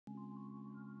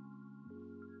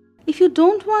If you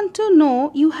don't want to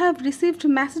know you have received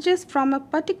messages from a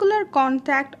particular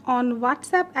contact on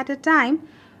WhatsApp at a time,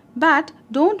 but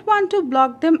don't want to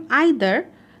block them either,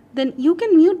 then you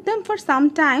can mute them for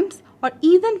some times or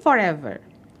even forever.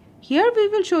 Here we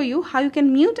will show you how you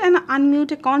can mute and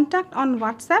unmute a contact on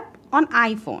WhatsApp on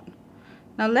iPhone.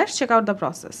 Now let's check out the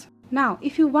process. Now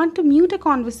if you want to mute a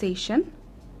conversation,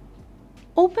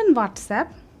 open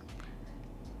WhatsApp,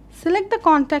 select the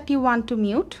contact you want to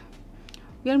mute.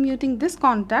 We are muting this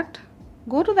contact.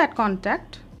 Go to that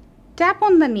contact, tap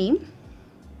on the name.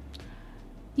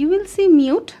 You will see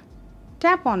mute,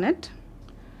 tap on it.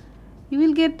 You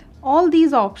will get all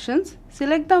these options.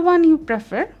 Select the one you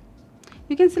prefer.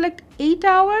 You can select 8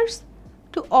 hours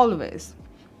to always.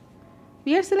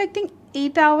 We are selecting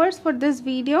 8 hours for this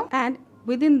video, and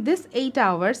within this 8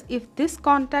 hours, if this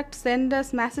contact sends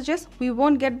us messages, we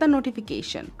won't get the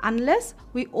notification. Unless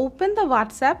we open the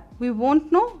WhatsApp, we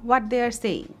won't know what they are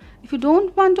saying. If you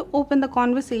don't want to open the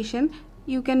conversation,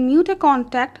 you can mute a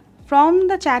contact from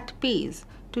the chat page.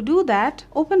 To do that,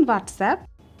 open WhatsApp,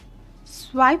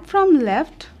 swipe from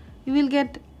left, you will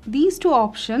get these two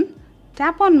options.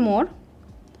 Tap on more,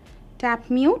 tap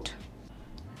mute,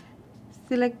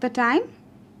 select the time.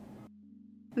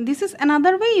 This is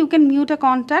another way you can mute a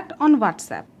contact on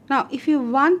WhatsApp. Now if you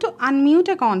want to unmute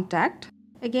a contact,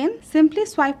 again simply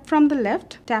swipe from the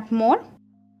left, tap more,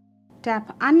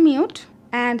 tap unmute,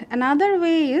 and another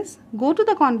way is go to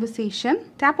the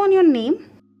conversation, tap on your name,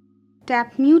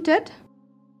 tap muted,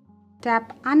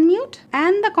 tap unmute,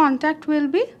 and the contact will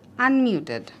be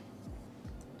unmuted.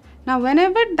 Now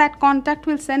whenever that contact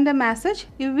will send a message,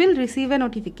 you will receive a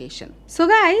notification. So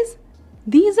guys,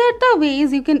 these are the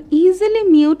ways you can easily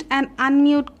mute and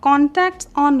unmute contacts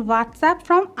on WhatsApp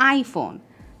from iPhone.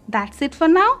 That's it for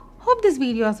now. Hope this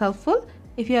video was helpful.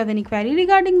 If you have any query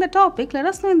regarding the topic, let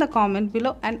us know in the comment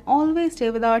below, and always stay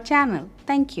with our channel.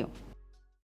 Thank you.